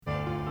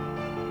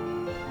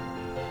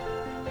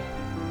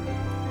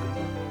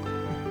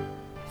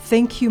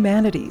Think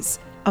Humanities,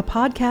 a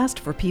podcast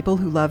for people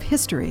who love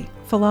history,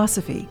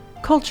 philosophy,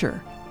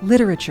 culture,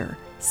 literature,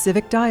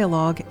 civic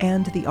dialogue,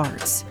 and the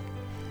arts.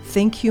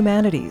 Think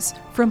Humanities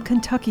from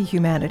Kentucky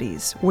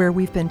Humanities, where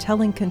we've been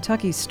telling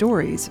Kentucky's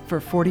stories for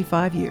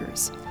 45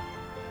 years.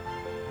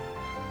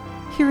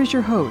 Here is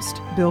your host,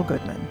 Bill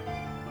Goodman.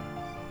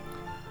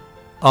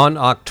 On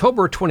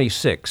October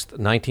 26,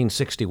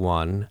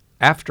 1961,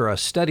 after a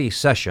study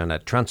session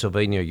at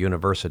Transylvania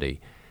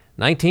University,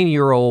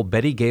 19-year-old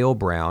Betty Gail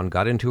Brown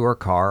got into her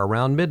car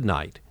around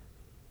midnight.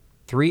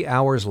 3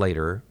 hours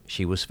later,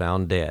 she was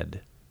found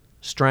dead,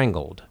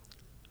 strangled.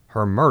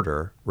 Her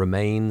murder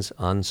remains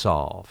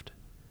unsolved.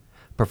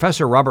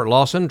 Professor Robert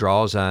Lawson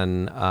draws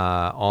on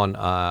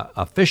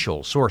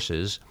official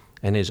sources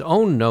and his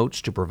own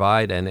notes to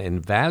provide an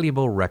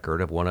invaluable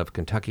record of one of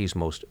Kentucky's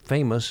most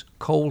famous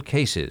cold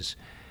cases.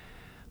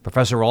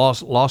 Professor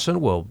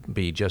Lawson will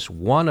be just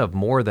one of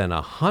more than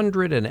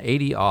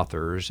 180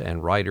 authors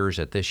and writers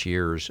at this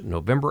year's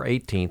November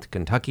 18th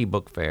Kentucky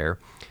Book Fair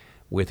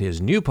with his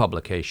new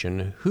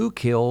publication, Who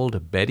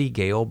Killed Betty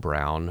Gail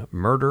Brown?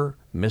 Murder,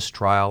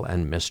 Mistrial,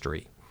 and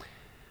Mystery.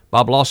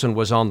 Bob Lawson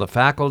was on the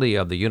faculty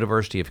of the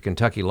University of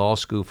Kentucky Law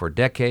School for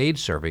decades,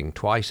 serving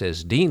twice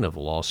as dean of the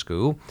law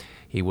school.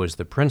 He was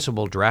the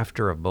principal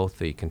drafter of both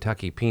the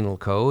Kentucky Penal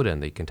Code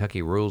and the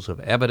Kentucky Rules of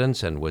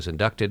Evidence and was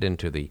inducted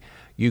into the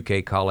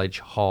UK College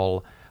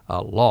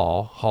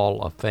Law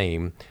Hall of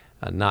Fame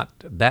not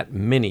that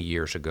many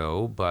years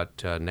ago,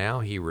 but now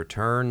he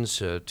returns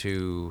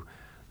to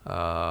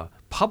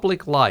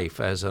public life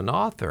as an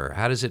author.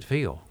 How does it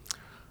feel?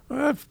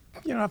 Well,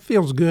 it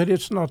feels good.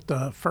 It's not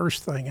the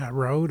first thing I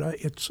wrote.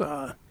 It's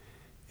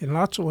in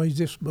lots of ways,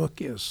 this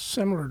book is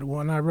similar to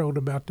one I wrote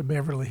about the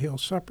Beverly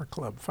Hills Supper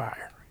Club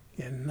fire.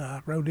 And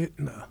I wrote it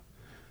in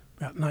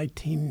about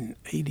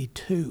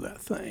 1982, I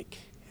think.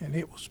 And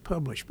it was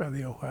published by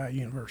the Ohio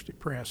University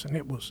Press. And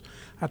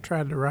I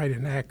tried to write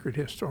an accurate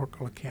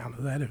historical account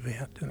of that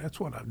event, and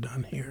that's what I've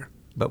done here.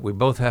 But we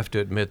both have to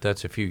admit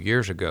that's a few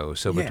years ago.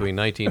 So between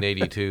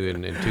 1982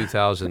 and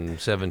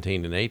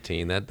 2017 and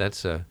 18,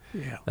 that's a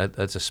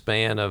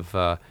span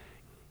of,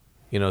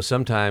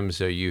 sometimes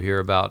you hear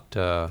about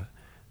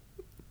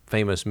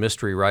famous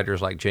mystery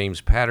writers like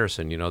James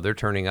Patterson, they're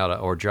turning out,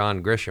 or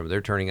John Grisham, they're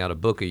turning out a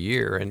book a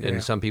year,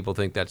 and some people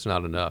think that's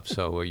not enough.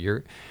 So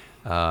you've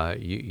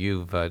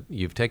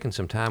taken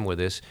some time with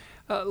this.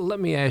 Let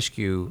me ask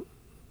you,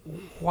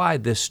 why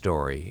this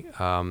story,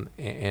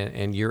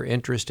 and your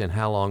interest, and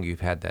how long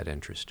you've had that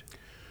interest?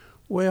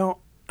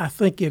 Well, I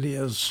think it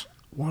is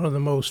one of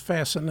the most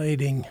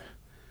fascinating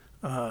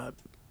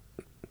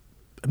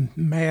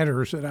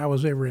matters that I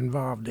was ever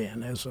involved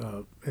in as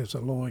a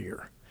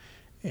lawyer,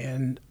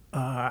 and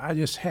I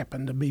just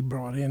happened to be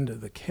brought into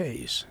the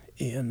case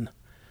in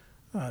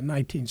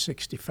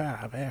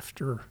 1965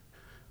 after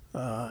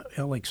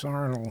Alex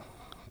Arnold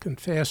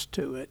confessed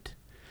to it.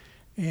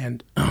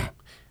 And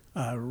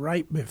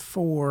right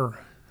before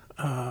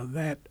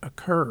that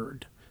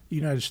occurred, the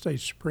United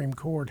States Supreme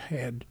Court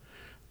had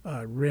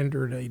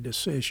rendered a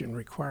decision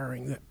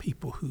requiring that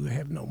people who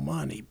have no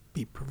money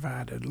be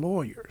provided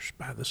lawyers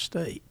by the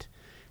state.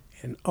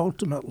 And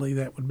ultimately,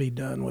 that would be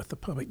done with the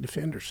public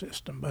defender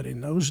system. But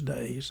in those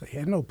days, they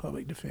had no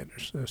public defender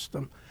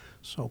system,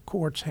 so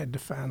courts had to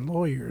find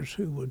lawyers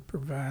who would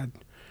provide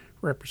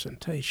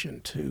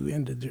representation to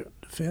indigent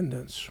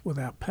defendants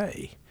without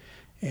pay.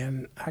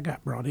 And I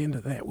got brought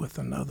into that with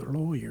another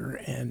lawyer,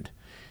 and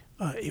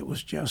it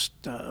was just,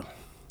 it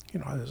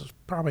was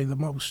probably the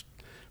most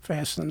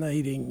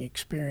fascinating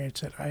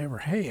experience that I ever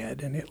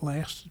had, and it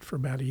lasted for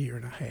about a year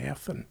and a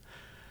half. And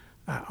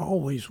I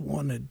always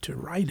wanted to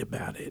write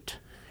about it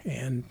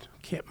and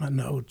kept my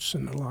notes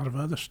and a lot of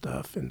other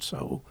stuff. And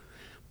so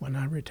when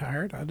I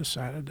retired, I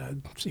decided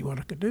I'd see what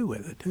I could do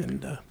with it.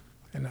 And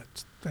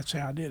that's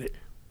how I did it.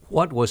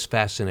 What was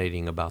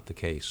fascinating about the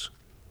case?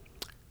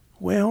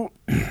 Well,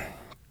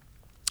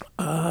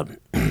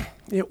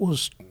 it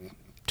was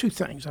two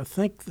things. I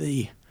think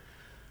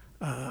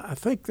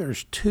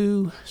there's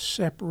two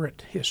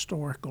separate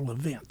historical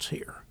events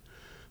here.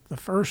 The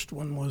first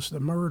one was the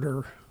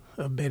murder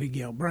of Betty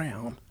Gail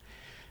Brown,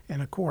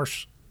 and of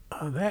course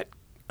that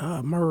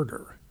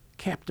murder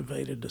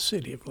captivated the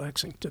city of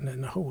Lexington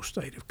and the whole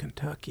state of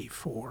Kentucky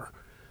for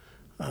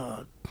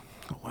a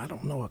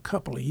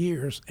couple of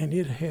years, and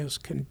it has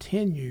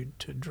continued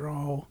to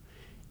draw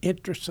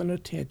interest and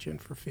attention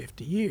for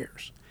 50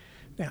 years.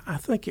 Now, I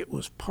think it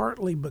was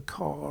partly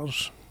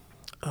because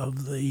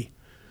of the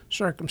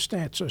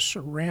circumstances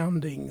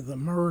surrounding the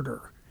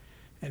murder,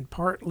 and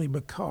partly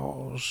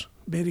because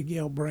Betty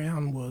Gail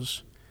Brown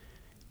was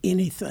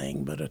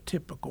anything but a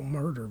typical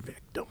murder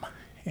victim,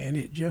 and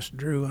it just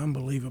drew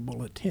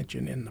unbelievable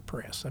attention in the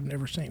press. I've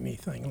never seen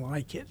anything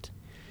like it,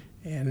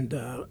 and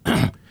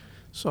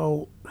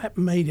so that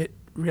made it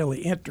really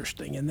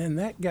interesting. And then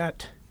that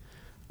got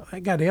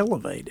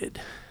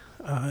elevated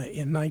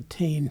in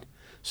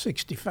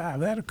 1965.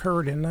 That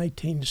occurred in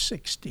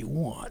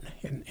 1961,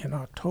 in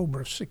October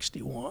of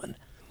 61.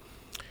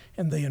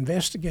 And they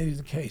investigated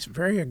the case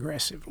very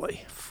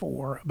aggressively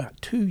for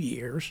about 2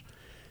 years.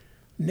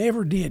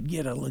 never did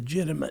get a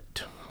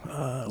legitimate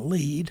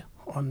lead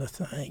on the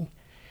thing.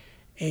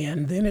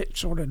 And then it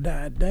sort of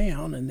died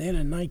down. And then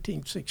in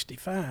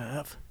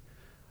 1965,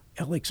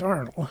 Alex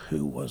Arnold,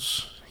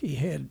 he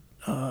had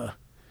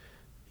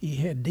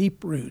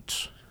deep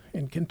roots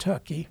in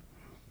Kentucky,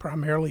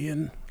 primarily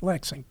in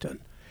Lexington,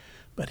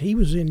 but he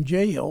was in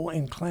jail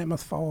in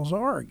Klamath Falls,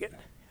 Oregon,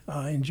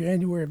 in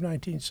January of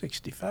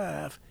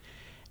 1965.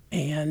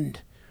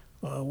 And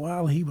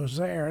while he was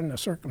there, and the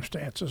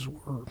circumstances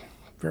were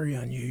very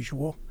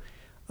unusual,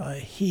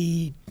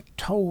 he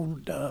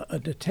told a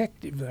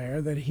detective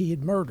there that he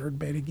had murdered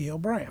Betty Gail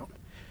Brown.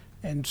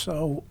 And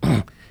so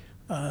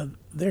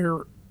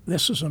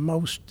this is a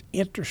most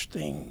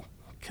interesting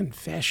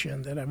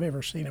confession that I've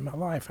ever seen in my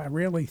life. I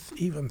really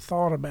even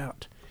thought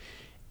about,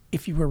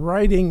 if you were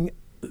writing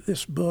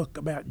this book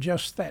about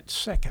just that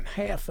second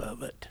half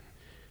of it,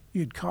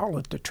 you'd call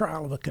it the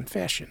trial of a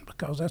confession,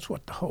 because that's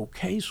what the whole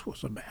case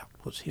was about,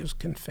 was his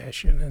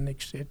confession and the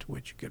extent to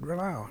which you could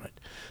rely on it.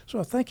 So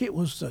I think it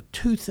was the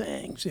two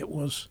things. It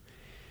was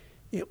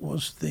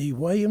the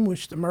way in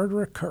which the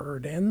murder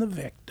occurred and the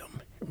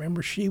victim.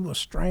 Remember, she was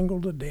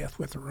strangled to death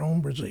with her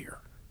own brassiere.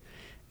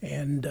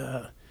 And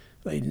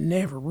they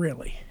never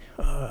really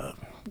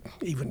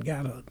even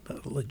got a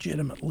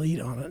legitimate lead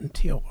on it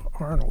until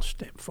Arnold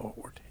stepped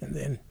forward.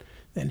 And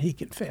then he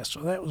confessed. So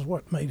that was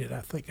what made it,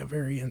 I think, a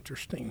very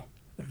interesting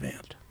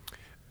event.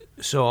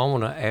 So I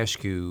want to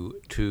ask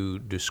you to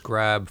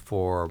describe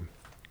for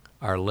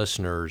our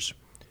listeners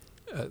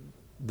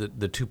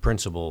the two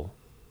principal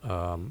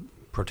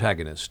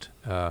protagonists,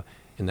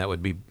 and that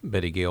would be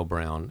Betty Gail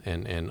Brown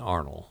and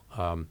Arnold.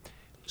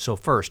 So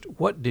first,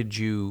 what did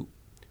you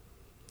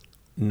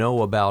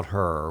know about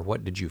her?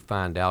 What did you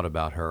find out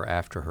about her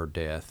after her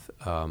death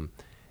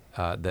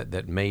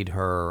that made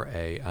her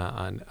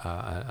an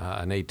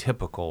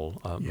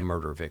atypical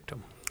murder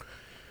victim?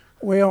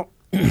 Well,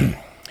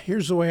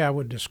 here's the way I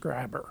would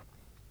describe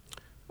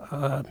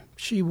her.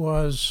 She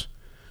was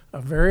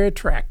a very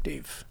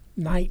attractive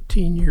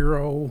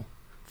 19-year-old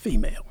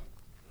female.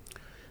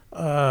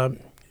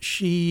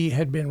 She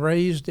had been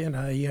raised in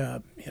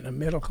a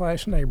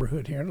middle-class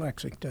neighborhood here in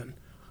Lexington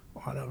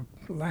on a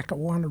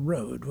Lackawanna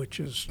Road, which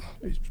is,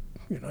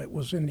 it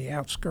was in the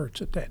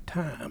outskirts at that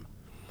time.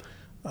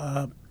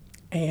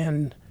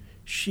 And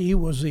she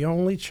was the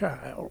only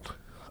child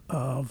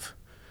of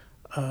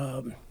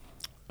a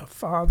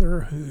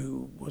father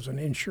who was an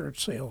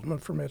insurance salesman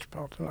for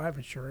Metropolitan Life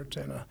Insurance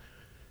and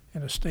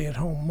a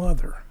stay-at-home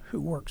mother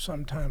who worked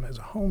sometime as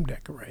a home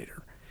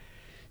decorator.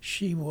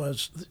 She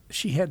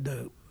had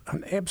an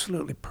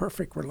absolutely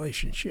perfect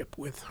relationship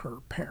with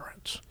her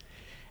parents.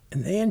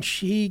 And then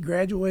she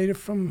graduated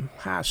from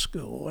high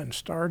school and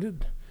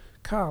started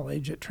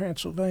college at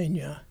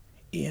Transylvania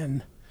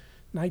in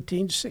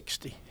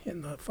 1960,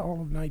 in the fall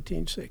of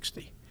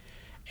 1960.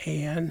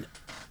 And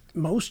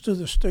most of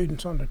the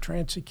students on the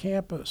Transy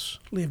campus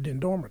lived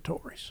in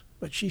dormitories,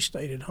 but she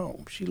stayed at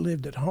home. She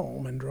lived at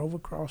home and drove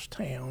across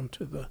town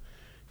to the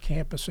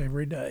campus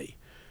every day.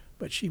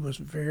 But she was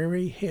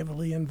very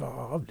heavily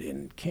involved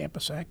in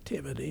campus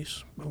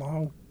activities,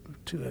 belonged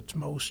to its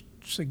most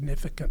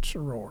significant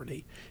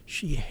sorority.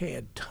 She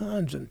had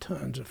tons and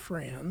tons of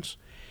friends,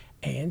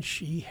 and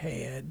she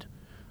had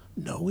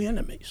no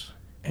enemies.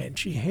 And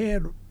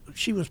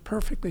she was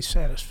perfectly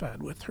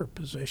satisfied with her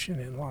position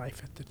in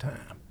life at the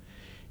time.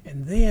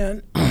 And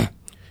then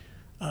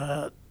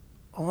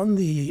on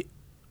the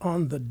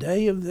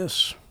day of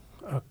this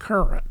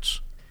occurrence,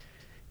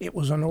 it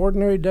was an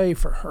ordinary day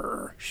for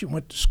her. She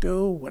went to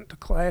school, went to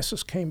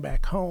classes, came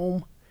back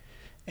home,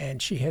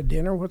 and she had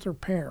dinner with her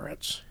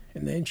parents.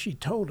 And then she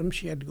told them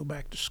she had to go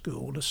back to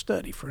school to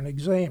study for an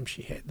exam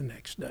she had the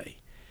next day.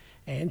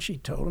 And she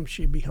told them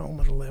she'd be home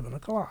at 11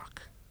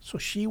 o'clock. So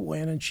she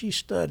went and she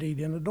studied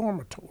in a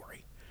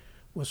dormitory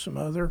with some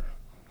other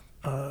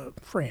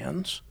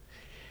friends.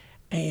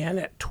 And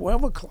at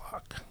 12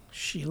 o'clock,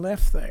 she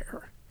left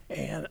there,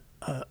 and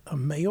a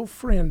male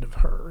friend of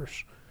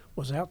hers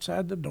was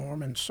outside the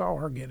dorm and saw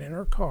her get in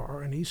her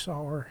car, and he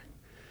saw her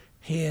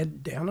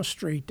head down a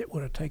street that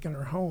would have taken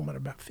her home in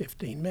about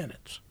 15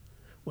 minutes.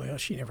 Well,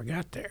 she never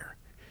got there.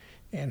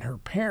 And her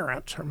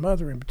parents, her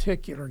mother in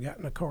particular, got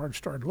in the car and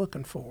started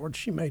looking for her.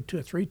 She made 2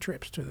 or 3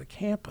 trips to the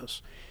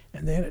campus,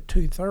 and then at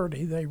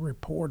 2:30 they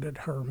reported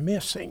her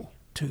missing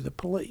to the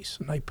police,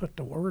 and they put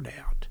the word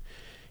out.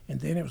 And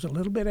then it was a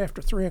little bit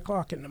after 3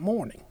 o'clock in the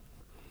morning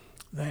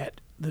that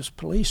this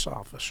police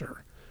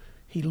officer,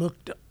 he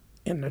looked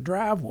in the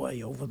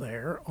driveway over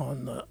there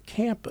on the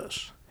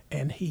campus,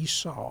 and he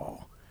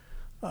saw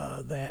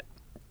that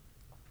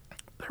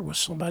there was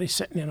somebody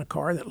sitting in a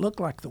car that looked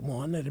like the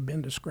one that had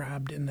been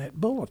described in that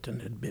bulletin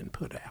that had been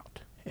put out.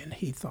 And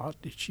he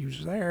thought that she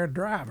was there, a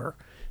driver,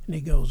 and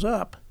he goes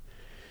up,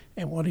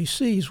 and what he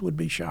sees would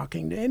be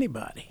shocking to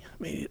anybody.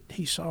 I mean,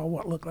 he saw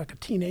what looked like a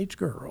teenage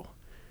girl.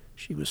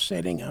 She was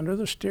sitting under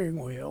the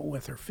steering wheel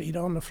with her feet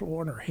on the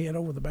floor and her head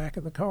over the back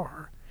of the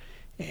car,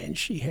 and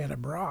she had a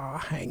bra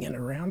hanging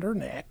around her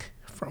neck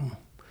from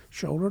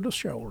shoulder to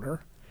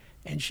shoulder,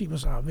 and she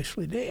was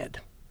obviously dead.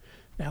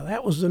 Now,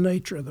 that was the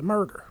nature of the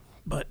murder,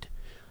 but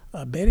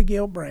Betty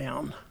Gail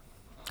Brown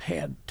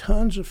had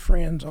tons of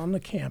friends on the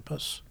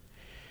campus,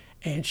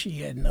 and she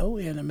had no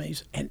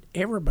enemies, and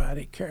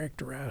everybody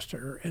characterized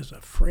her as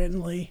a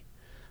friendly,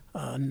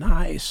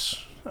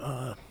 nice,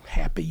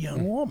 happy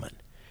young woman.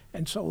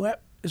 And so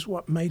that is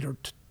what made her,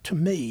 to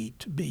me,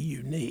 to be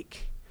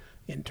unique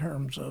in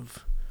terms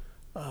of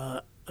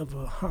a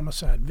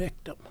homicide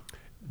victim.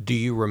 Do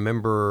you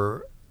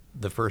remember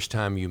the first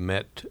time you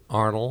met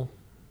Arnold?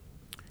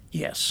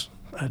 Yes,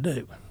 I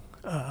do.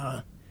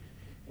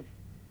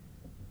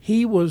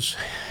 He was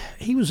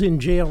in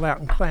jail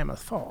out in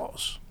Klamath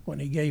Falls when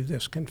he gave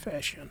this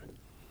confession,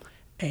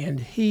 and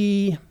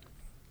he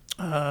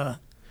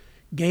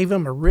gave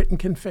him a written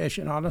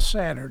confession on a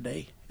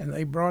Saturday, and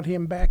they brought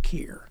him back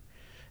here,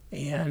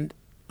 and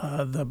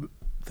the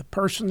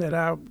person that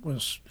I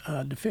was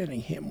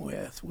defending him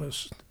with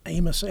was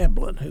Amos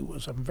Eblin, who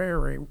was a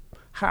very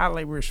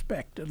highly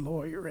respected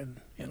lawyer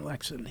in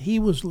Lexington. He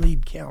was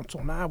lead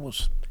counsel, and I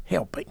was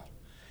helping.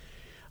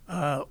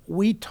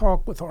 We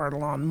talked with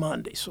Arnold on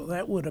Monday, so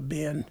that would have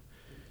been,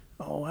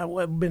 that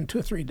would have been 2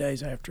 or 3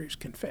 days after his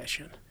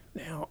confession.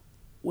 Now,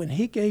 when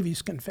he gave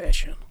his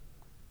confession,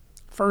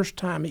 first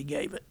time he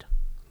gave it,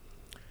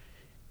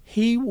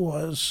 he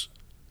was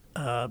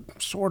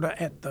sort of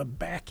at the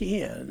back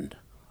end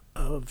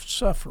of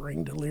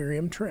suffering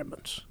delirium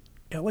tremens.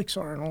 Alex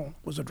Arnold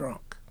was a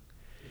drunk,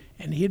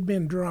 and he had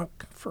been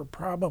drunk for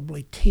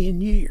probably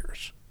 10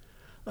 years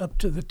up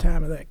to the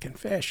time of that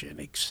confession,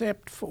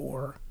 except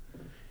for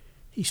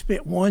he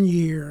spent 1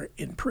 year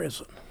in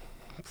prison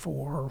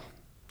for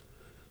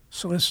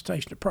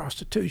solicitation of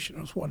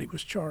prostitution was what he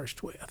was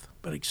charged with.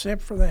 But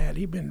except for that,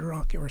 he'd been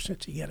drunk ever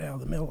since he got out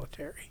of the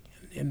military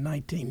in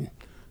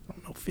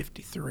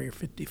 1953 or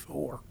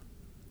 54.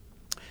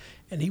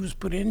 And he was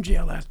put in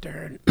jail out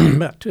there, and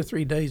about 2 or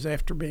 3 days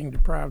after being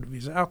deprived of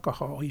his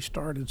alcohol, he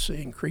started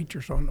seeing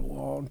creatures on the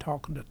wall and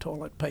talking to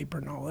toilet paper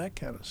and all that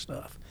kind of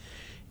stuff.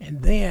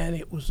 And then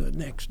it was the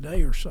next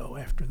day or so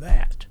after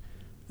that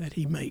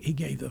he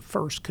gave the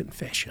first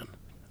confession,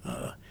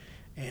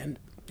 and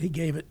he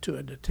gave it to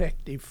a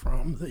detective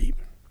from the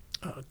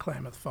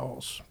Klamath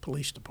Falls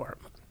Police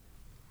Department.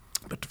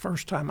 But the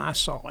first time I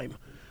saw him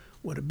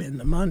would have been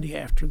the Monday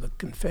after the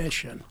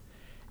confession,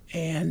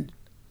 and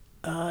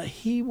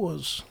he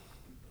was,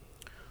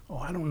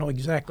 I don't know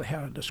exactly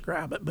how to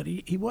describe it, but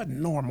he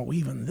wasn't normal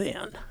even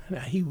then.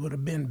 Now, he would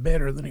have been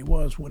better than he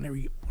was whenever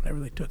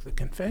they took the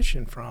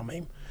confession from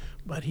him,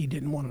 but he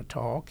didn't want to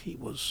talk. He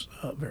was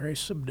very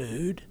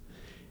subdued,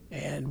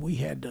 and we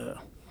had to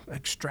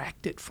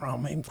extract it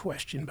from him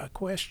question by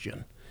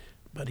question.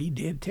 But he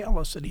did tell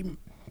us that he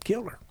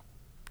killed her.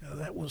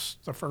 That was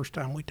the first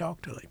time we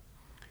talked to him.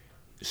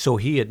 So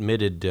he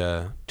admitted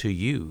to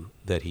you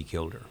that he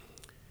killed her?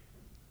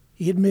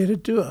 He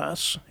admitted to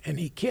us, and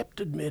he kept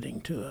admitting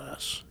to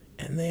us.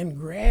 And then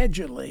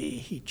gradually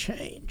he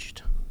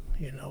changed.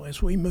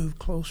 As we moved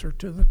closer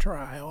to the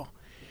trial,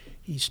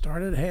 he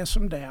started to have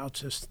some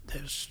doubts as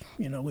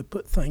we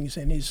put things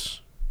in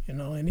his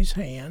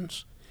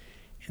hands.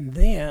 And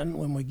then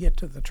when we get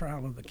to the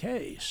trial of the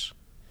case,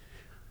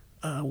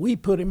 we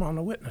put him on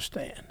the witness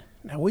stand.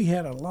 Now, we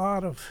had a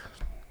lot of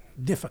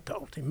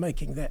difficulty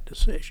making that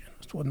decision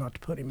as to not to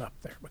put him up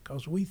there,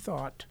 because we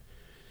thought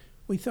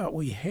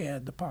we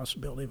had the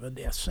possibility of a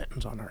death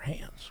sentence on our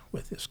hands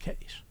with this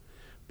case.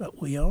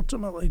 But we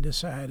ultimately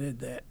decided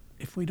that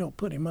if we don't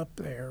put him up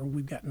there,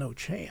 we've got no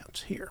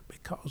chance here,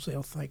 because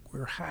they'll think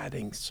we're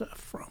hiding stuff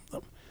from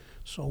them.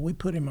 So we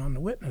put him on the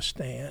witness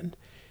stand,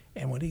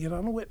 and when he got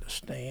on the witness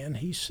stand,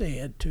 he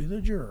said to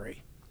the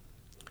jury,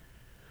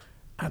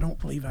 "I don't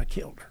believe I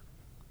killed her,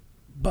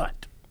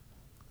 but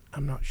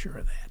I'm not sure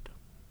of that."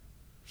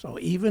 So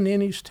even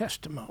in his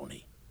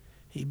testimony,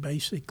 he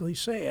basically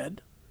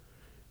said,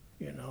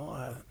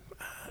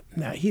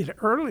 now he had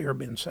earlier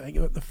been saying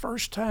it, the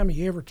first time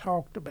he ever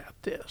talked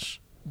about this,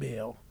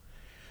 Bill,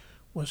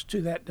 was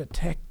to that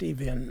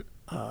detective in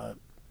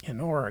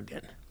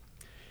Oregon.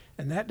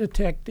 And that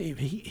detective,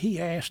 he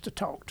asked to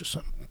talk to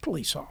some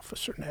police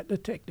officer, and that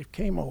detective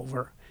came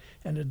over,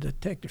 and the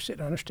detective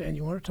said, "I understand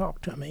you want to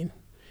talk to me."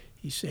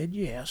 He said,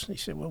 "Yes." And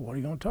he said, "Well, what are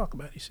you going to talk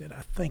about?" He said,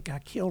 "I think I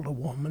killed a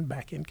woman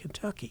back in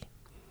Kentucky."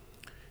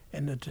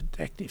 And the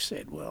detective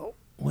said, "Well,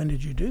 when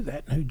did you do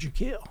that, and who'd you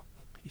kill?"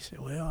 He said,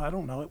 "Well, I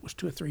don't know. It was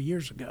 2 or 3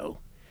 years ago,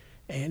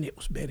 and it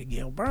was Betty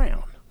Gail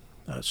Brown,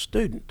 a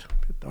student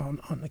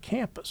on the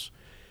campus."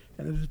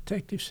 And the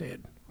detective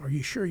said, "Are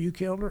you sure you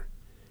killed her?"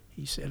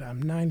 He said,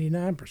 "I'm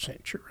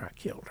 99% sure I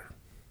killed her."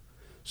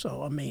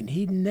 So,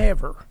 he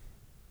never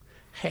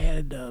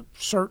had a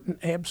certain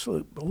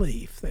absolute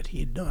belief that he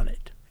had done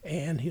it,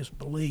 and his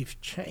belief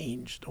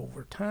changed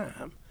over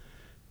time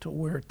to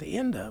where at the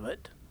end of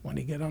it, when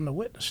he got on the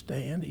witness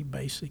stand, he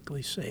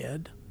basically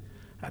said,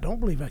 "I don't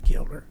believe I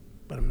killed her,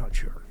 but I'm not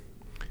sure."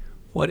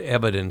 What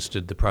evidence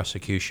did the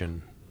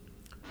prosecution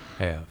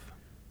have?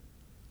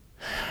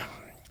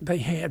 They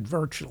had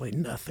virtually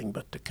nothing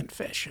but the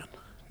confession.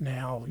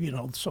 Now,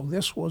 so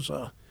this was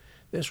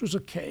This was a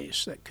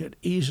case that could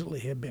easily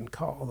have been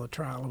called the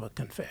trial of a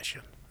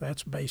confession.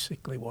 That's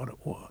basically what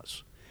it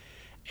was.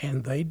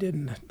 And they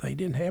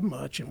didn't have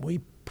much, and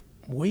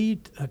we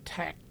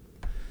attacked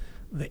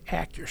the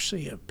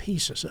accuracy of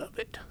pieces of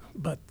it,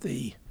 but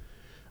the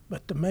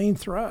main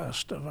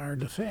thrust of our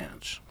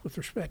defense with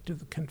respect to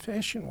the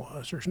confession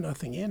was there's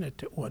nothing in it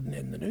that wasn't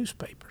in the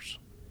newspapers.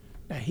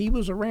 Now, he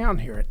was around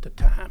here at the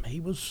time. He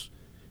was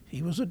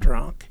a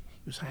drunk.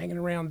 He was hanging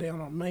around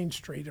down on Main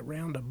Street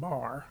around a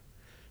bar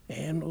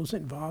and was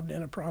involved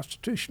in a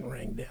prostitution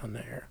ring down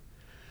there.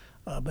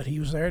 But he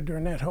was there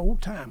during that whole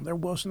time. There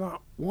was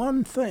not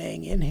one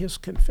thing in his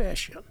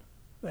confession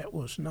that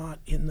was not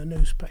in the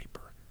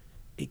newspaper,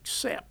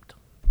 except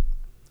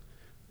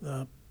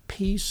the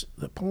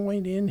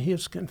point in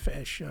his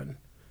confession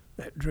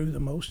that drew the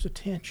most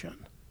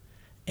attention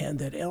and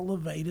that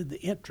elevated the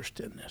interest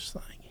in this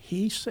thing.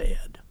 He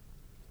said,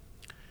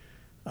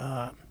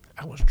 I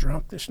was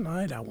drunk this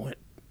night. I went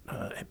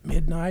at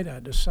midnight. I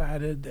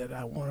decided that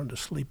I wanted to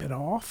sleep it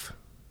off.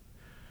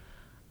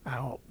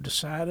 I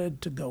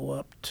decided to go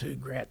up to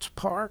Gratz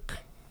Park,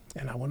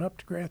 and I went up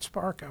to Gratz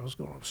Park. I was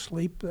going to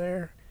sleep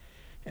there,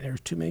 and there were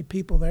too many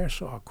people there,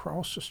 so I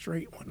crossed the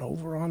street, went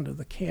over onto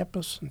the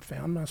campus, and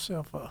found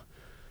myself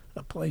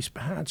a place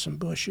behind some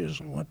bushes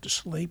and went to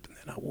sleep, and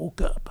then I woke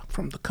up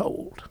from the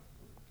cold.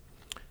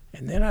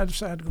 And then I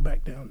decided to go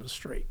back down the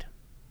street.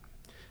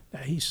 Now,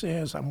 he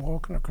says, I'm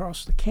walking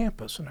across the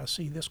campus, and I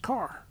see this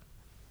car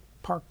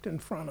parked in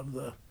front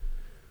of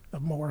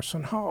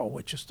Morrison Hall,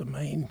 which is the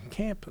main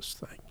campus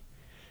thing.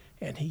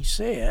 And he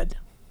said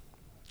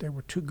there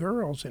were two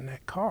girls in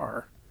that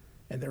car,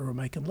 and they were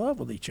making love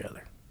with each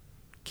other,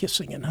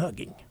 kissing and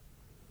hugging.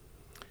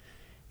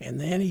 And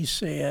then he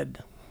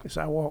said, as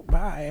I walked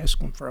by, I asked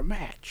them for a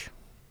match.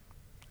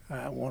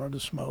 I wanted to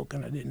smoke,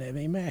 and I didn't have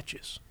any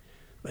matches.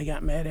 They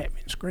got mad at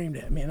me and screamed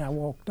at me, and I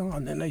walked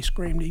on. Then they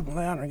screamed even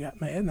louder and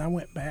got mad, and I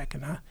went back,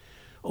 and I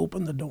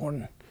opened the door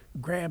and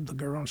grabbed the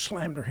girl and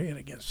slammed her head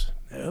against.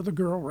 The other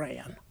girl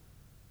ran.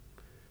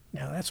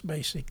 Now, that's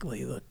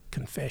basically the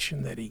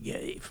confession that he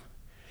gave.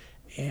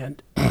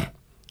 And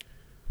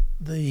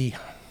the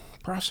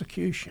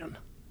prosecution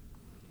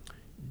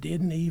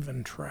didn't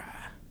even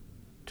try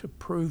to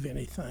prove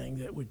anything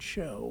that would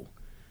show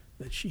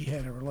that she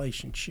had a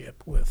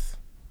relationship with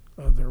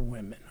other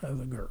women,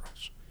 other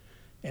girls.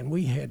 And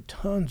we had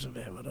tons of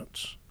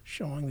evidence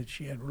showing that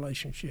she had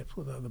relationships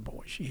with other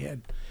boys. She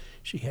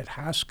had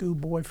high school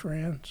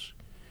boyfriends.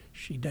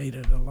 She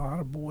dated a lot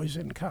of boys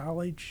in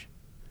college.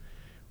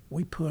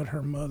 We put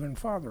her mother and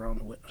father on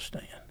the witness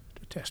stand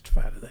to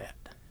testify to that.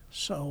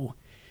 So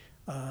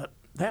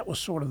that was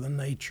sort of the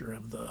nature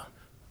of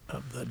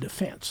the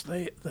defense.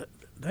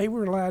 They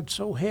relied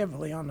so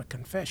heavily on the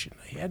confession.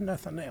 They had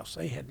nothing else.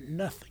 They had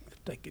nothing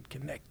that they could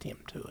connect him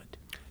to it.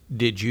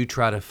 Did you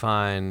try to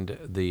find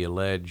the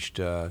alleged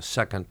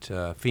second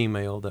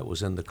female that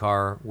was in the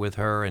car with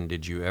her, and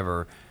did you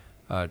ever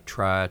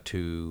try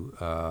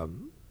to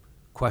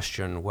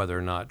question whether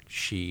or not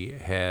she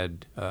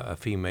had a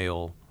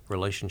female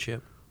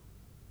relationship?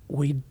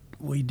 We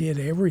did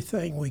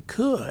everything we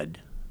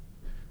could,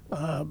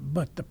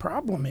 but the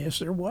problem is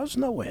there was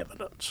no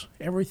evidence.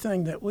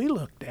 Everything that we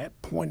looked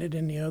at pointed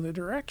in the other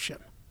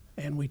direction,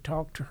 and we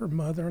talked to her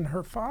mother and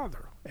her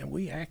father, and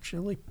we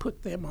actually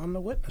put them on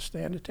the witness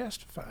stand to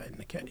testify in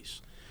the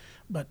case.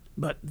 But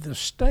the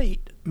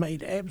state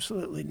made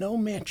absolutely no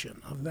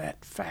mention of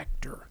that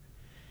factor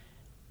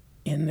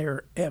in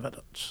their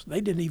evidence.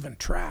 They didn't even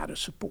try to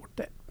support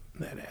that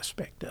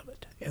aspect of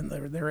it. And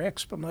their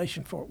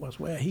explanation for it was,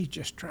 well,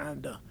 he's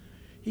trying to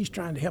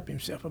help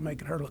himself by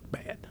making her look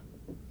bad.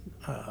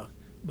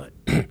 But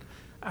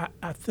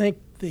I think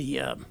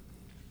the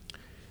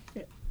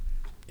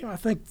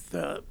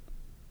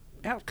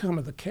outcome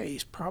of the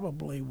case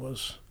probably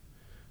was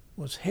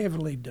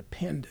heavily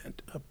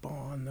dependent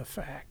upon the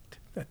fact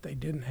that they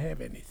didn't have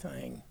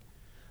anything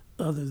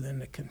other than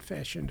the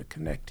confession to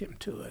connect him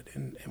to it,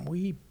 and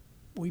we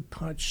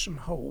punched some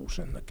holes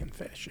in the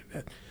confession.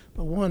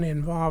 The one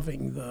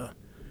involving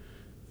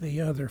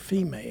the other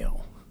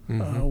female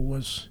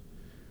was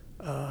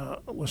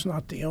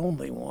not the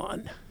only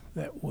one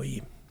that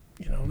we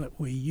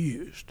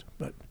used,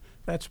 but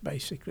that's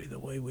basically the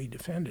way we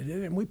defended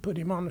it, and we put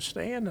him on the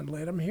stand and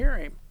let him hear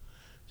him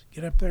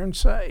get up there and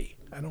say,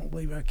 I don't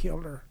believe I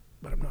killed her,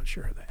 but I'm not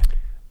sure of that.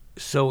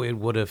 So it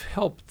would have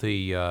helped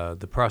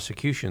the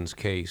prosecution's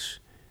case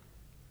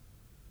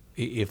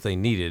if they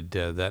needed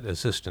that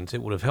assistance.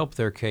 It would have helped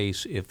their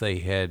case if they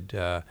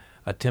had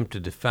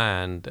attempted to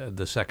find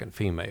the second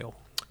female.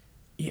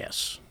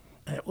 Yes,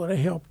 it would have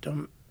helped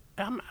them.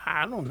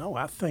 I don't know.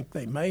 I think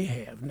they may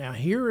have. Now,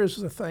 here is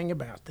the thing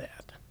about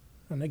that.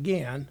 And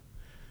again,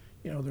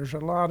 there's a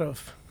lot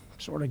of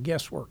sort of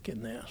guesswork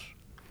in this.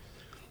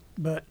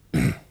 But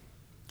I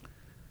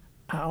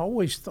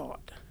always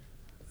thought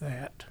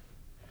that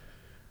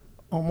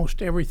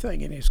almost everything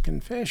in his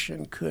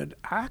confession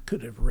I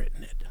could have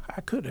written it.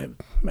 I could have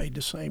made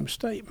the same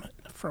statement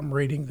from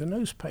reading the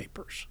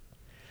newspapers.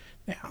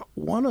 Now,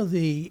 one of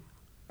the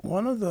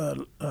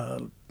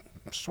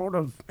sort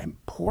of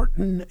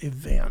important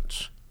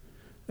events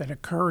that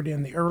occurred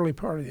in the early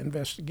part of the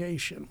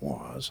investigation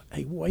was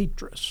a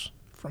waitress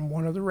from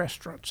one of the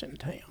restaurants in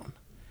town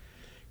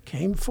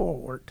came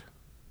forward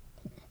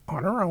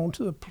on her own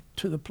to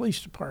the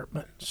police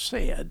department,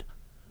 said,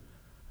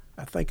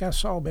 "I think I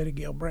saw Betty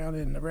Gail Brown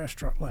in the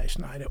restaurant last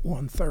night at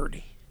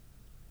 1:30,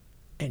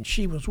 and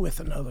she was with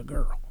another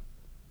girl."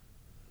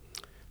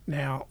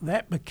 Now,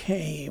 that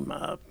became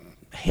a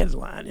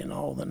headline in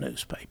all the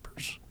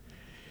newspapers,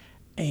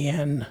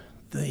 and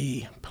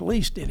the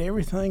police did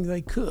everything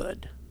they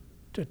could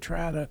to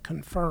try to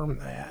confirm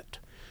that.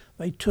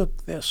 They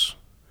took this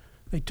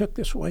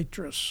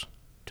waitress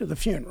to the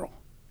funeral,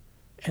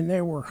 and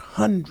there were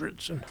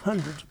hundreds and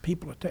hundreds of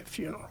people at that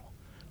funeral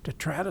to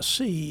try to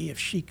see if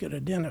she could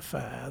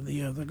identify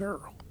the other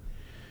girl.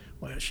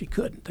 Well, she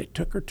couldn't. They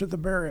took her to the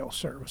burial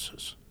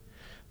services.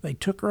 They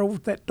took her over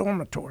to that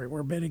dormitory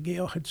where Betty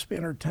Gail had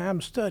spent her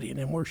time studying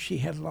and where she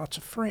had lots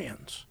of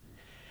friends.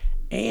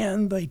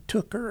 And they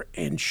took her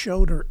and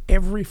showed her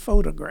every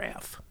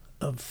photograph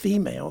of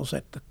females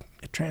at the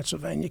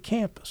Transylvania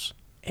campus,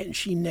 and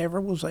she never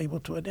was able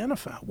to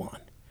identify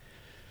one.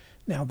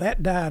 Now,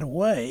 that died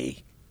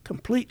away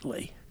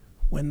completely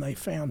when they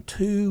found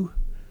two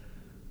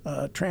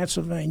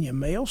Transylvania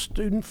male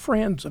student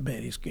friends of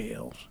Betty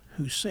Gail's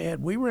who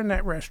said, "We were in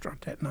that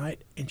restaurant that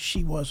night and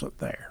she wasn't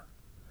there."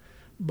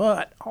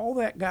 But all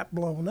that got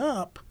blown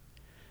up,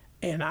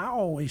 and I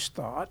always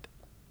thought,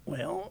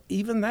 well,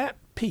 even that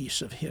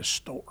piece of his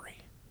story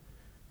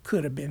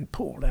could have been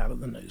pulled out of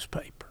the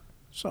newspaper.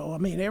 So, I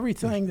mean,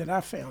 everything that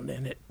I found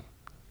in it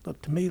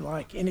looked to me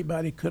like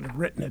anybody could have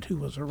written it who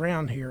was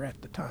around here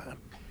at the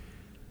time.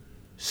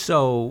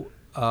 So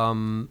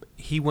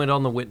he went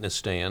on the witness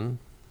stand.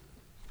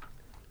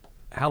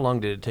 How long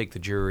did it take the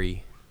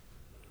jury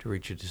to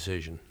reach a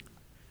decision?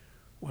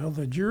 Well,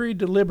 the jury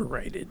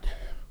deliberated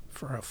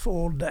for a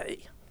full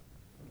day.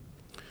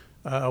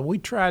 We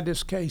tried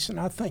this case, and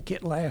I think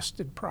it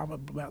lasted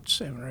probably about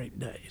 7 or 8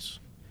 days.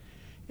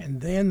 And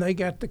then they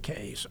got the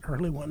case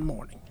early one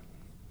morning.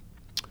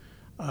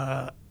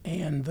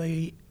 And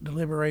they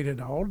deliberated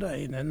all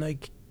day, and then they,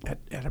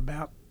 at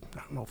about,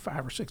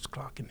 5 or 6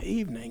 o'clock in the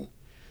evening,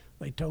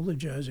 they told the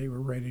judge they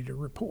were ready to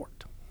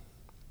report.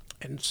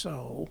 And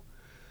so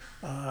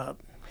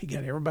he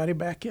got everybody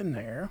back in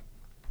there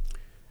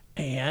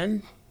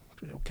and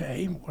said,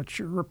 "Okay, what's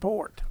your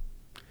report?"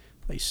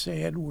 They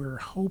said, "We're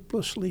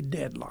hopelessly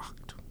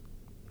deadlocked."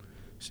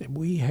 Said,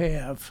 "We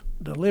have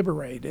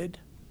deliberated,"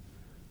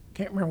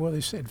 can't remember whether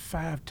they said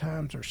 5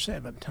 times or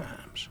 7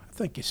 times. I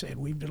think he said,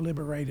 "We've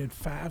deliberated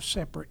 5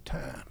 separate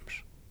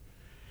times.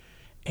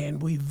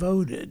 And we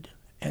voted,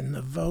 and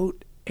the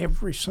vote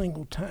every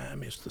single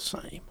time is the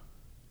same.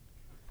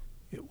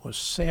 It was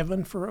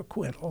 7 for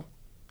acquittal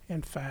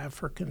and 5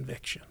 for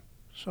conviction."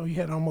 So you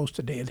had almost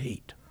a dead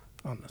heat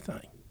on the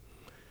thing.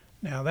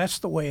 Now, that's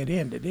the way it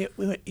ended.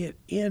 It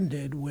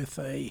ended with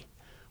a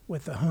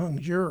hung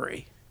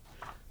jury.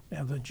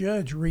 Now, the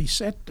judge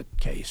reset the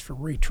case for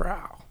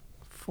retrial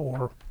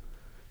for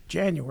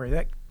January.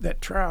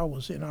 That trial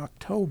was in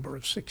October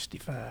of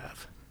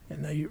 '65,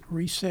 and they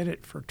reset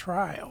it for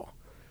trial.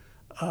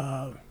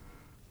 And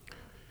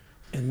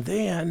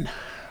then,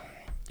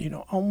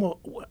 almost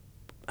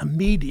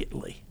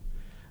immediately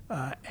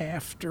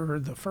after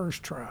the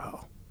first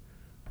trial,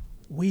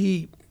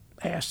 we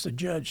asked the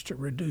judge to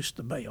reduce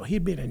the bail.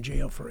 He'd been in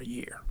jail for a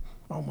year,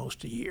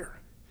 almost a year.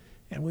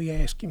 And we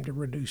asked him to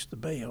reduce the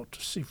bail to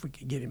see if we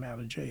could get him out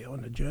of jail.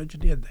 And the judge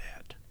did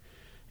that.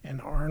 And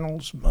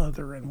Arnold's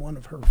mother and one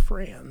of her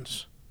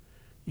friends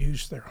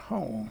used their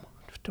home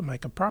to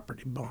make a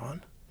property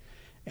bond.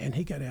 And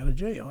he got out of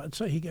jail. I'd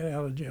say he got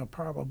out of jail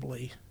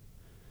probably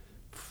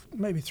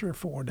maybe 3 or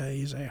 4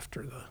 days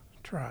after the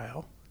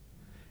trial.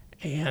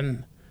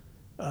 And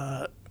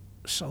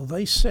so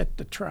they set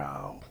the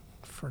trial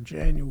for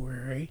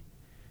January.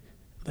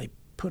 They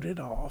put it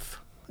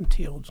off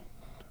until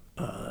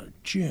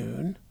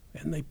June,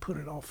 and they put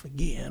it off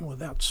again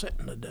without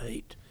setting a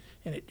date.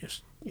 And it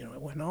just,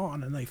 it went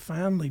on, and they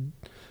finally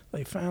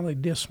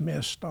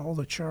dismissed all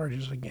the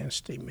charges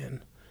against him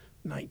in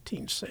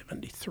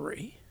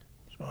 1973.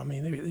 So I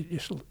mean, they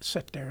just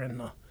sat there in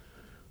the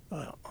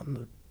on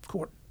the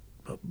court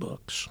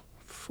books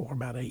for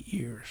about 8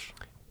 years.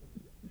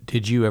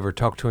 Did you ever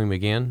talk to him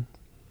again?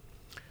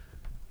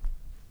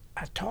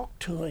 I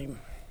talked to him.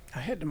 I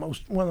had one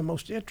of the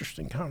most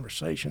interesting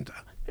conversations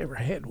I ever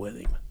had with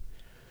him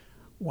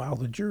while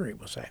the jury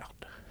was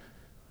out.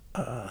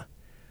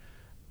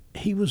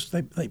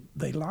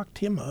 They locked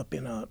him up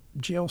in a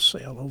jail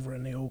cell over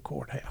in the old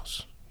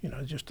courthouse.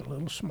 Just a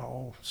little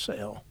small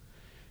cell.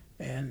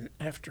 And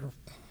after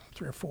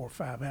 3 or 4 or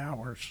 5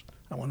 hours,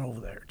 I went over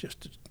there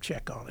just to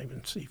check on him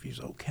and see if he's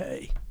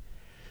okay.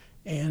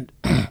 And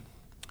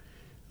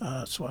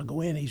so I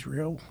go in. He's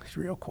real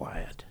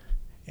quiet.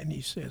 And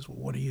he says, "Well,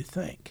 what do you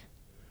think?"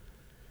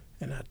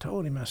 And I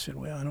told him, I said,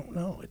 "Well, I don't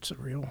know. It's a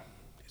real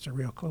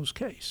close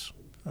case.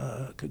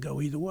 It could go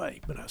either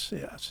way." But I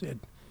said,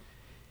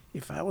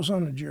 "If I was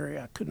on the jury,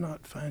 I could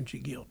not find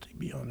you guilty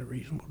beyond a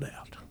reasonable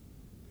doubt."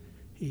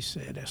 He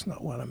said, "That's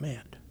not what I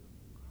meant."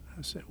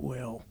 I said,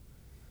 "Well,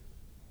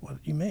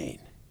 what do you mean?"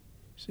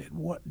 He said,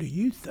 "What do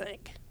you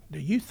think? Do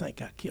you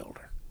think I killed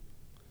her?"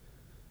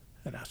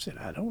 And I said,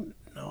 "I don't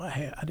know.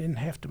 I didn't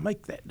have to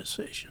make that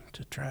decision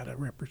to try to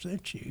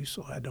represent you,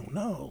 so I don't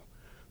know."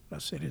 But I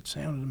said, "It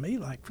sounded to me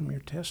like from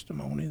your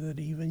testimony that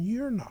even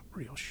you're not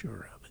real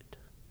sure of it."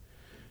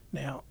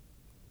 Now,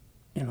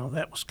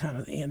 that was kind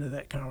of the end of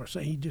that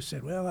conversation. He just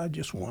said, "Well, I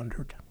just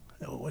wondered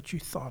what you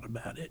thought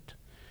about it."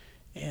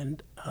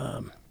 And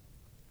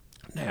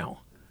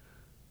now,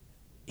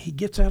 he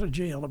gets out of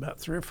jail about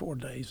 3 or 4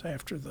 days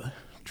after the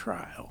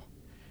trial,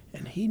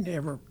 and he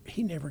never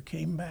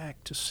came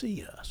back to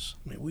see us.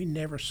 I mean, we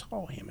never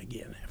saw him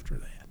again after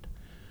that,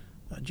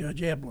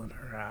 Judge Eblin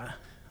or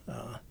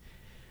I.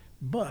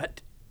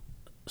 But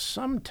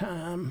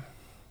sometime,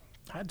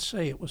 I'd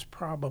say it was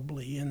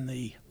probably in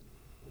the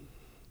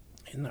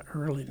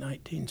early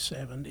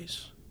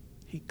 1970s,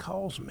 he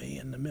calls me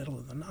in the middle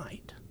of the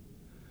night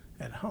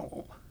at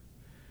home,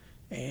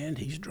 and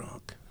he's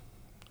drunk.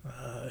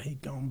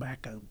 He'd gone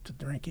back to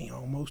drinking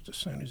almost as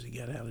soon as he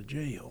got out of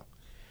jail,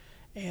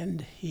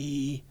 and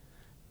he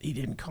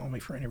didn't call me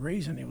for any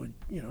reason.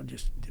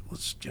 It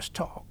was just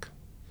talk.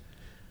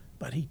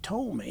 But he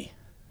told me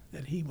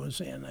that he was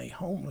in a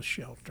homeless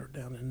shelter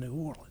down in New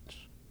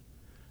Orleans.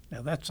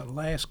 Now, that's the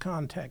last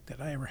contact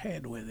that I ever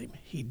had with him.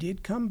 He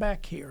did come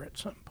back here at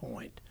some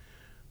point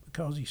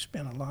because he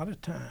spent a lot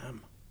of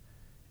time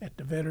at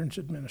the Veterans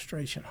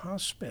Administration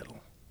Hospital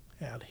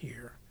out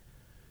here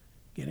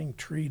getting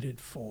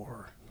treated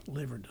for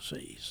liver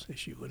disease,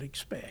 as you would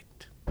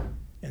expect.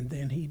 And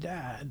then he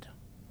died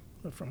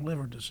from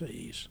liver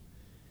disease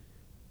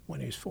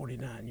when he was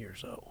 49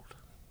 years old.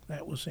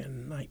 That was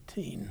in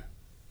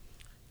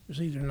it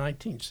was either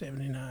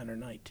 1979 or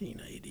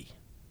 1980.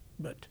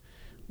 But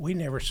we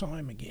never saw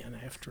him again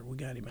after we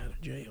got him out of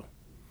jail.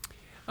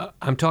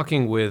 I'm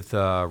talking with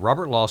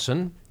Robert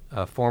Lawson,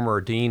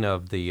 former dean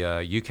of the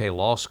UK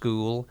Law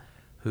School,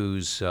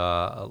 who's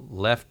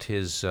left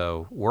his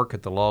work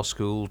at the law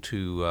school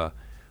to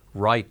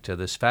write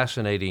this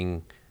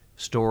fascinating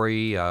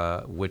story,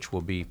 which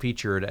will be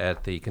featured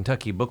at the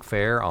Kentucky Book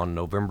Fair on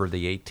November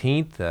the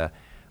 18th.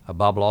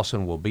 Bob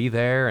Lawson will be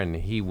there, and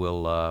he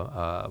will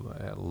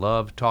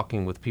love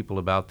talking with people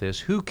about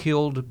this. Who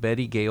Killed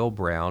Betty Gail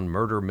Brown?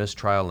 Murder,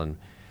 Mistrial, and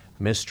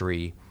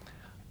Mystery.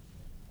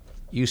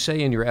 You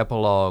say in your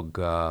epilogue,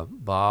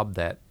 Bob,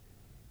 that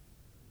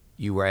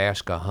you were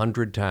asked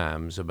 100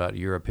 times about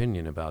your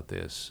opinion about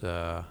this.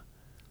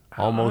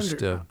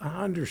 Almost. I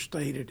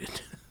understated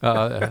it.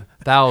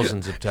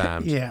 Thousands of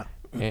times. Yeah.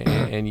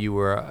 And you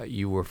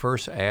were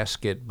first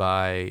asked it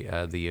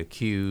by the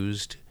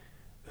accused,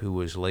 who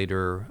was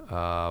later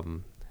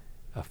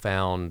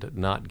found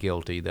not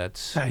guilty.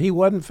 He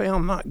wasn't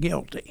found not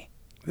guilty.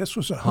 This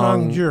was a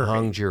hung jury.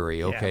 Hung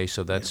jury. Okay, Yeah.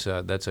 so that's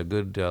a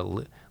good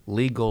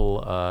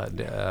legal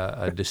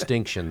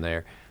distinction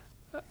there.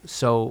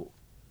 So,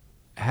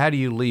 how do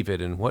you leave it,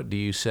 and what do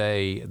you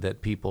say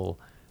that people?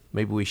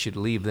 Maybe we should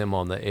leave them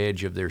on the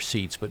edge of their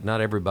seats, but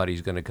not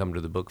everybody's going to come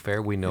to the book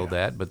fair. We know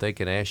that, but they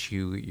can ask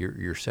you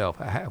yourself.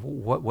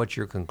 What's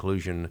your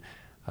conclusion?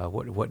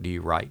 What do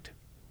you write?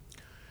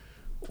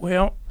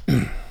 Well,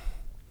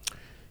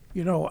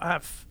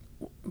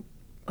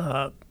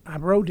 I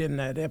wrote in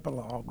that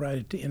epilogue right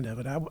at the end of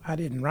it. I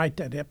didn't write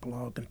that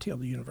epilogue until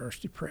the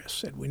University Press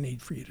said we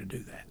need for you to do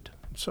that.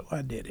 So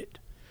I did it.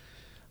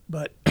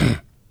 But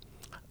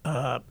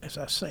as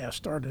I say, I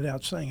started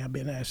out saying I've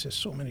been asked this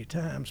so many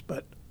times,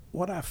 but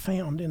what I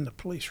found in the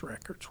police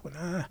records when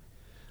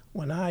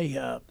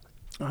I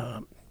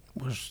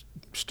was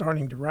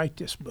starting to write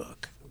this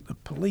book, the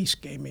police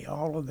gave me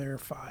all of their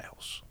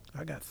files.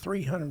 I got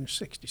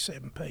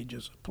 367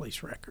 pages of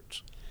police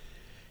records.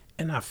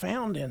 And I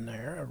found in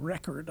there a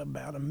record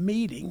about a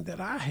meeting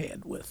that I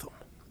had with them.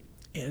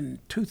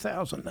 In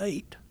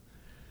 2008,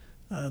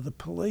 the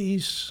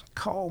police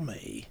called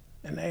me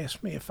and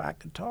asked me if I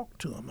could talk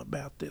to them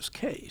about this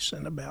case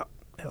and about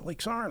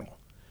Alex Arnold.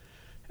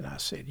 And I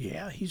said,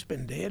 yeah, he's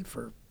been dead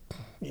for,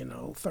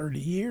 30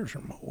 years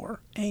or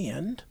more,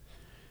 and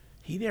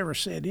he never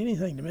said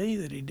anything to me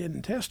that he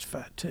didn't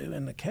testify to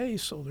in the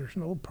case, so there's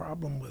no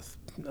problem with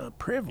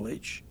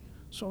privilege.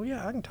 So,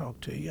 yeah, I can talk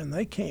to you. And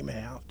they came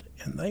out,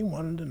 and they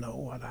wanted to know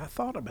what I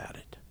thought about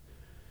it.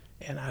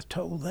 And I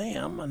told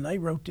them, and they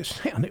wrote this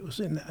down. I was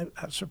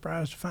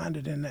surprised to find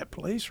it in that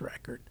police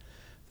record,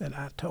 that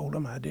I told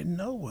them I didn't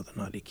know whether or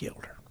not he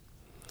killed her.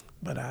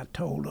 But I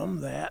told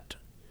them that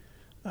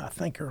I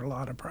think there are a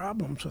lot of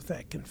problems with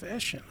that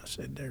confession. I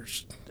said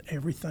there's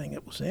everything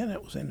that was in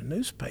it was in the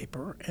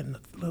newspaper, and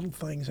the little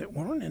things that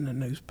weren't in the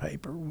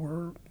newspaper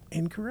were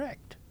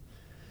incorrect.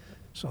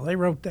 So they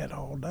wrote that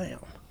all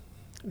down.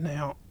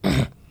 Now,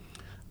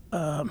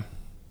 I'm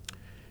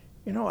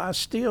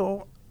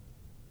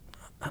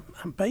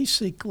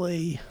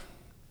basically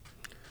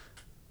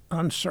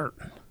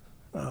uncertain.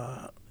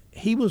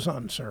 He was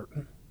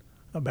uncertain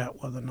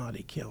about whether or not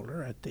he killed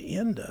her at the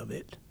end of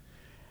it.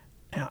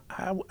 Now,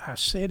 I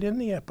said in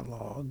the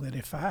epilogue that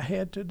if I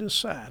had to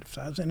decide, if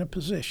I was in a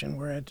position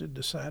where I had to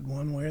decide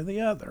one way or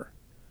the other,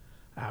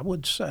 I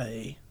would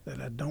say that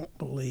I don't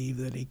believe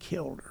that he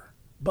killed her.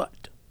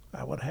 But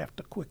I would have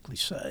to quickly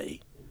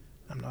say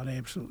I'm not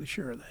absolutely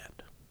sure of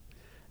that.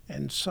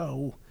 And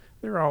so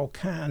there are all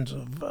kinds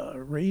of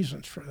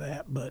reasons for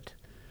that, but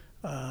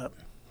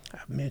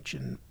I've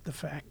mentioned the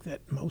fact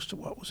that most of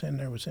what was in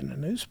there was in the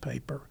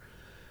newspaper,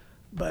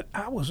 but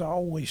I was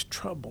always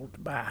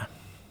troubled by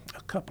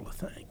a couple of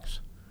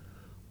things.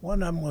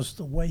 One of them was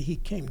the way he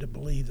came to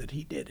believe that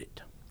he did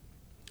it.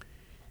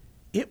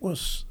 It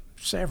was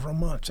several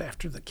months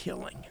after the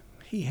killing.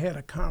 He had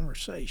a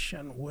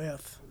conversation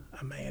with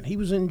a man. He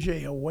was in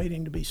jail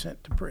waiting to be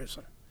sent to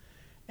prison.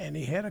 And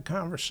he had a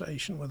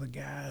conversation with a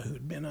guy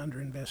who'd been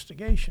under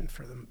investigation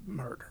for the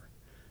murder.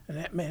 And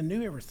that man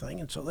knew everything,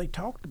 and so they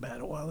talked about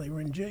it while they were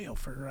in jail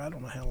for I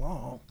don't know how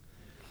long.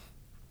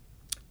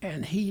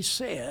 And he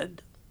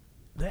said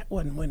that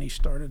wasn't when he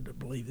started to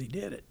believe he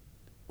did it.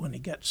 When he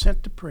got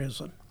sent to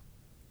prison,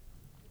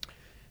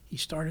 he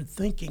started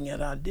thinking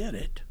that I did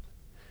it,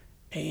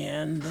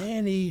 and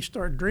then he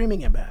started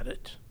dreaming about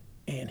it,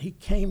 and he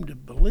came to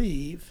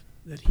believe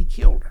that he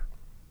killed her.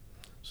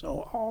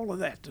 So all of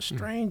that, the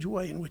strange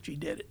way in which he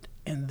did it.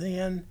 And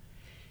then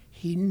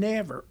he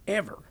never,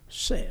 ever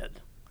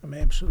said, I'm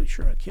absolutely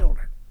sure I killed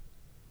her.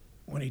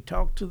 When he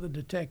talked to the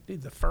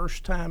detective, the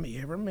first time he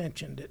ever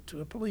mentioned it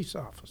to a police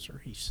officer,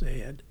 he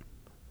said,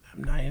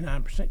 I'm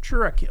 99%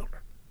 sure I killed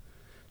her.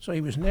 So he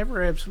was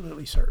never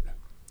absolutely certain.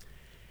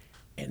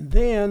 And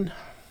then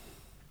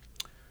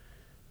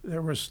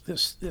there was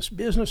this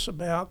business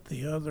about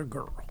the other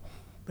girl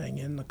being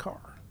in the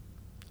car.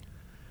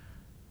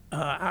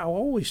 I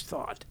always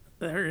thought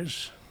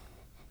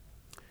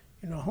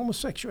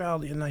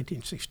homosexuality in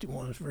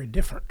 1961 is very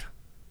different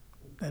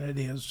than it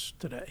is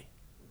today.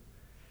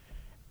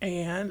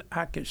 And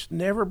I could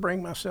never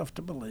bring myself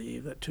to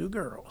believe that two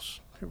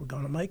girls who were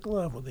going to make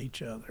love with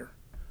each other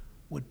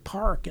would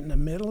park in the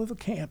middle of the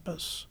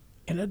campus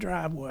in a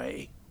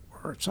driveway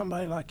where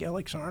somebody like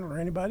Alex Arnold or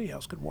anybody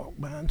else could walk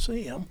by and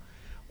see them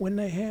when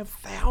they have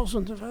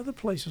thousands of other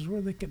places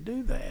where they could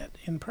do that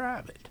in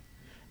private.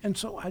 And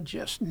so I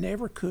just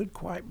never could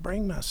quite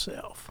bring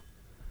myself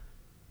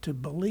to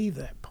believe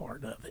that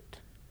part of it.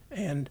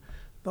 And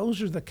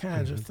those are the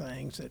kinds of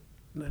things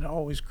that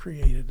always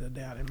created a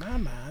doubt in my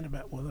mind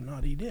about whether or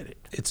not he did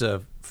it. It's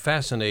a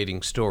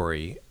fascinating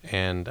story,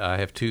 and I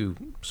have two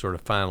sort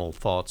of final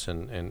thoughts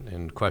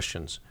and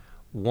questions.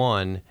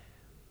 One,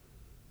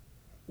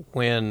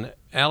 when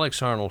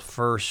Alex Arnold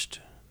first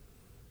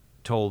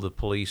told the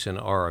police in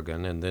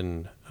Oregon and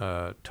then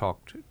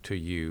talked to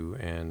you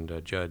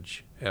and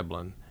Judge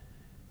Eblin,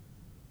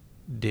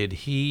 did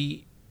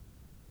he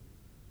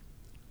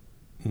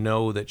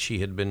know that she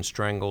had been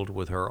strangled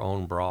with her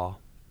own bra?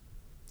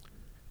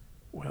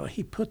 Well,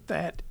 he put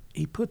that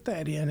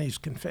in his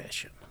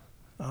confession.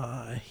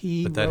 But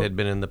that had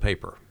been in the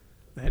paper.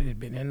 That had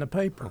been in the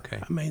paper. Okay.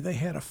 I mean, they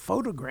had a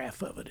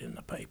photograph of it in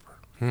the paper.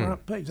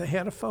 Front page. They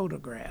had a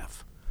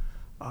photograph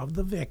of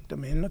the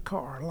victim in the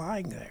car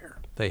lying there.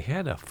 They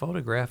had a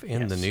photograph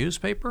in the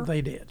newspaper?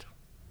 They did.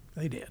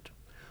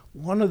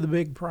 One of the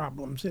big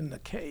problems in the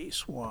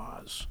case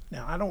was,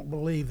 now I don't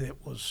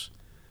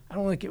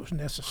think it was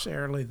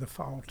necessarily the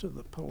fault of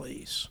the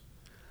police.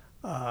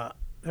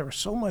 There was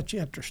so much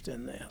interest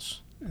in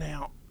this.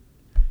 Now,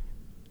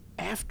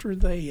 after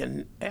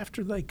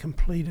they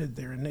completed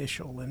their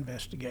initial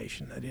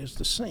investigation, that is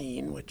the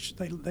scene, which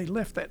they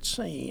left that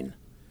scene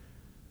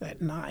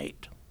that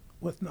night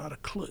with not a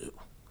clue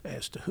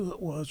as to who it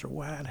was or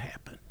why it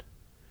happened.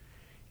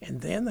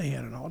 And then they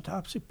had an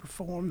autopsy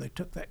performed. They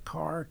took that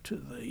car to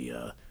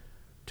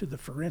the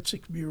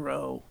forensics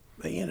bureau.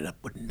 They ended up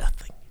with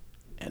nothing.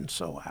 And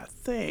so I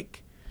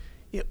think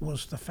it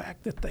was the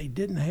fact that they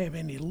didn't have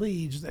any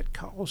leads that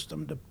caused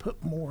them to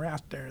put more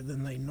out there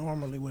than they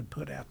normally would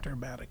put out there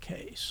about a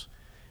case.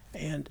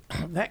 And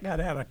that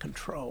got out of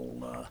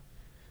control.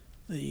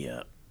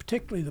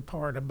 Particularly the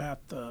part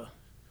about the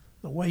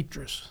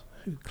waitress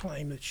who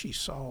claimed that she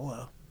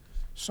saw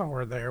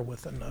her there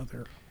with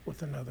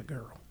another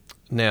girl.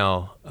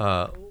 Now,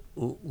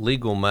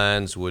 legal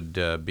minds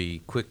would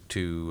be quick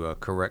to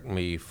correct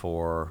me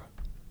for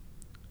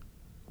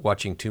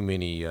watching too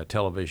many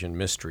television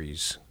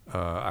mysteries.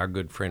 Our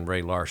good friend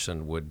Ray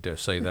Larson would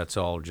say that's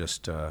all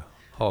just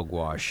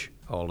hogwash,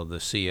 all of the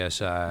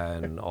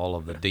CSI and all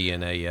of the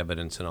DNA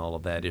evidence and all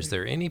of that. Is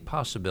there any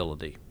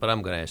possibility, but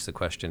I'm going to ask the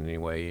question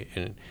anyway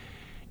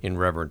in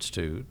reverence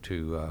to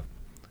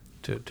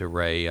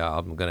Ray,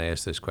 I'm going to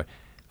ask this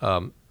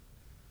question.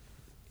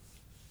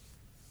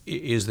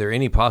 Is there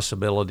any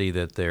possibility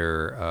that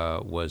there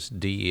was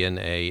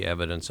DNA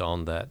evidence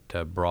on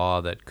that bra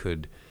that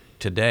could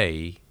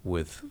today,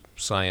 with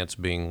science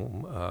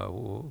being,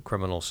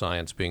 criminal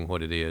science being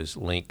what it is,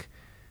 link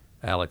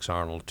Alex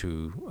Arnold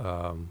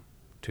to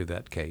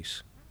that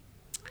case?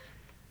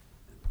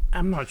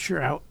 I'm not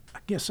sure. I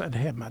guess I'd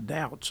have my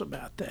doubts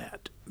about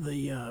that.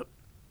 I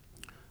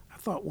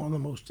thought one of the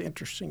most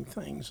interesting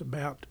things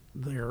about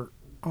their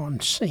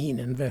on-scene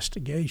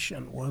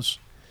investigation was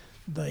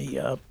they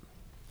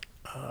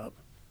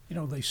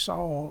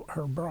saw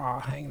her bra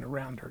hanging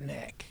around her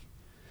neck.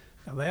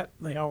 Now that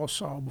they all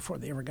saw before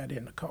they ever got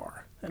in the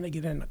car. Then they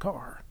get in the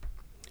car,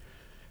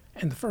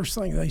 and the first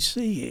thing they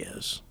see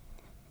is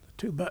the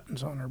 2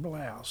 buttons on her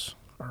blouse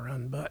are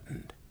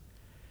unbuttoned,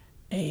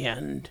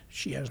 and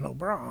she has no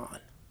bra on.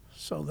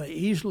 So they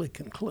easily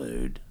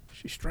conclude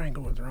she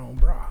strangled with her own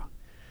bra.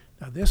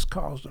 Now this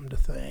caused them to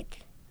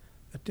think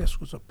that this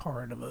was a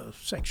part of a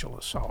sexual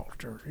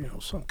assault or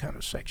some kind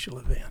of sexual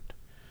event.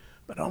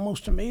 But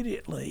almost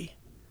immediately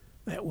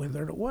that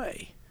withered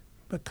away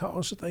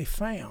because they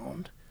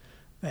found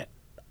that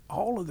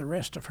all of the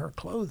rest of her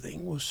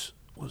clothing was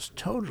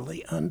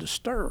totally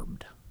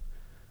undisturbed.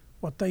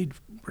 What they'd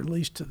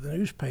released to the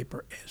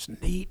newspaper as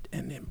neat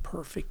and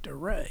imperfect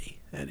array,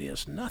 that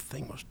is,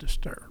 nothing was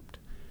disturbed.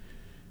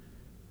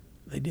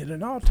 They did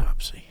an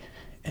autopsy,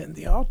 and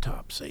the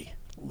autopsy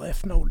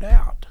left no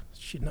doubt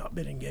she'd not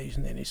been engaged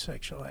in any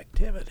sexual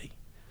activity.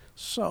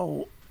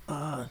 So,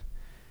 I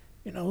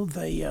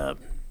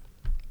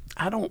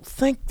don't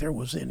think there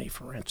was any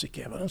forensic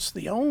evidence.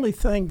 The only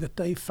thing that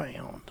they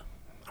found,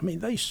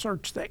 they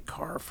searched that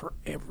car for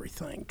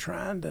everything,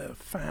 trying to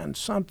find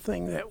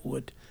something that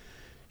would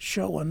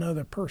show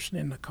another person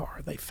in the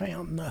car. They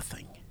found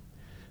nothing.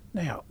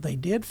 Now, they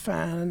did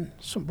find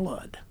some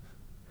blood,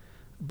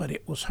 but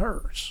it was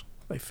hers.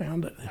 They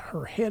found that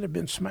her head had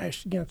been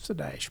smashed against the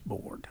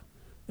dashboard.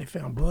 They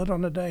found blood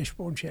on the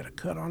dashboard, and she had a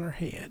cut on her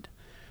head.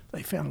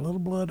 They found a little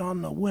blood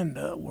on the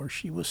window where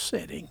she was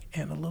sitting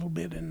and a little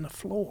bit in the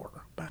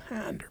floor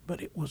behind her,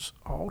 but it was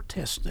all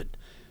tested,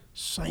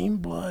 same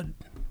blood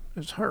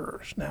as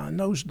hers. Now, in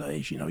those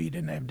days, you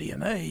didn't have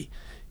DNA.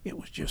 It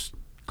was just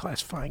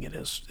classifying it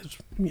as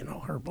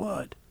her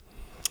blood.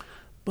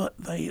 But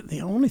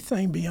the only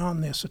thing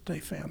beyond this that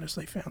they found is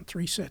they found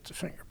 3 sets of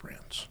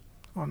fingerprints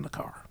on the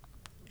car.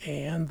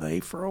 And they,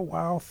 for a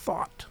while,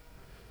 thought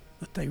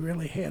that they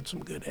really had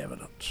some good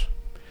evidence.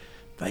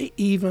 They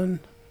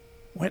even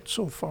went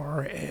so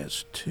far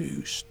as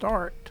to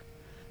start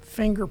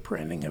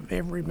fingerprinting of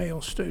every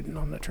male student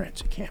on the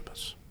Transy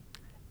campus.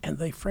 And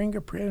they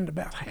fingerprinted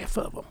about half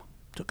of them.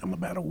 Took them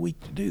about a week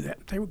to do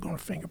that. They were going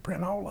to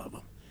fingerprint all of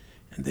them.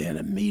 And then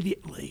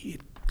immediately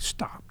it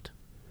stopped.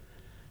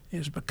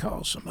 Is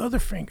because some other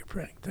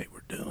fingerprinting they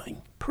were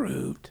doing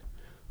proved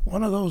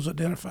one of those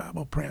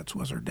identifiable prints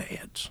was her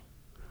dad's.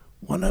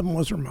 One of them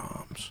was her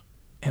mom's.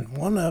 And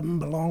one of them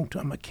belonged to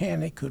a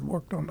mechanic who'd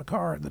worked on the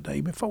car the day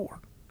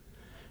before.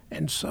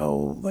 And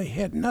so they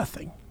had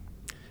nothing.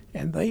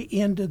 And they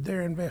ended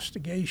their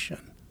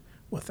investigation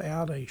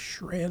without a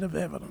shred of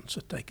evidence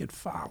that they could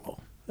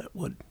follow that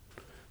would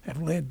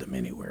have led them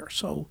anywhere.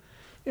 So,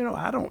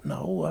 I don't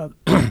know.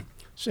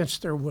 Since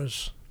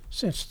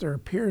there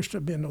appears to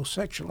have been no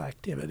sexual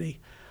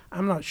activity,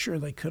 I'm not sure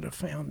they could have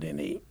found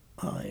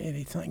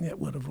anything that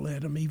would have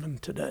led them even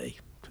today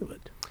to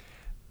it.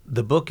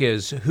 The book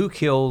is Who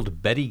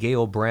Killed Betty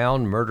Gail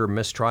Brown? Murder,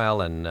 Mistrial,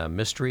 and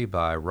Mystery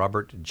by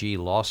Robert G.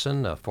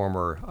 Lawson, a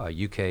former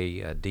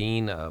UK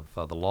dean of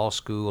the law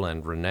school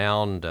and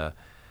renowned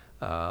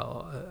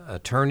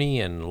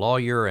attorney and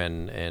lawyer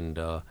and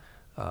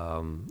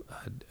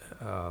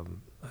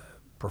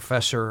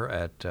professor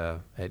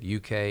at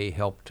UK,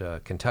 helped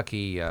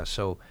Kentucky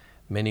so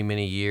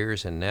many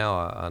years, and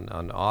now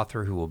an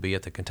author who will be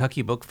at the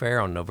Kentucky Book Fair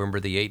on November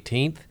the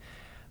 18th,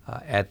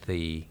 at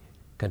the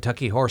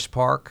Kentucky Horse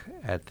Park,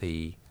 at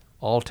the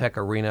All-Tech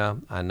Arena.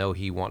 I know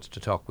he wants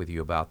to talk with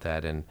you about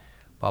that. And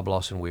Bob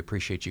Lawson, we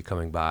appreciate you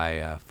coming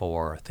by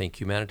for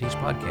Think Humanities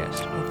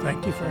podcast. Well,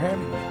 thank you for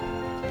having me.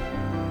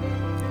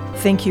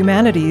 Think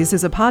Humanities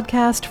is a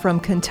podcast from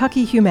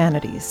Kentucky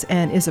Humanities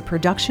and is a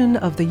production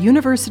of the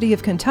University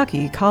of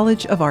Kentucky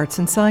College of Arts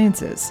and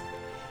Sciences.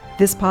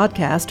 This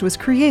podcast was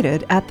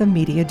created at the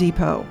Media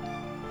Depot.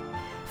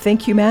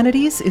 Think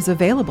Humanities is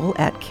available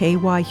at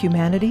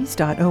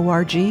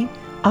kyhumanities.org,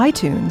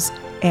 iTunes,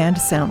 and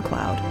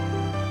SoundCloud.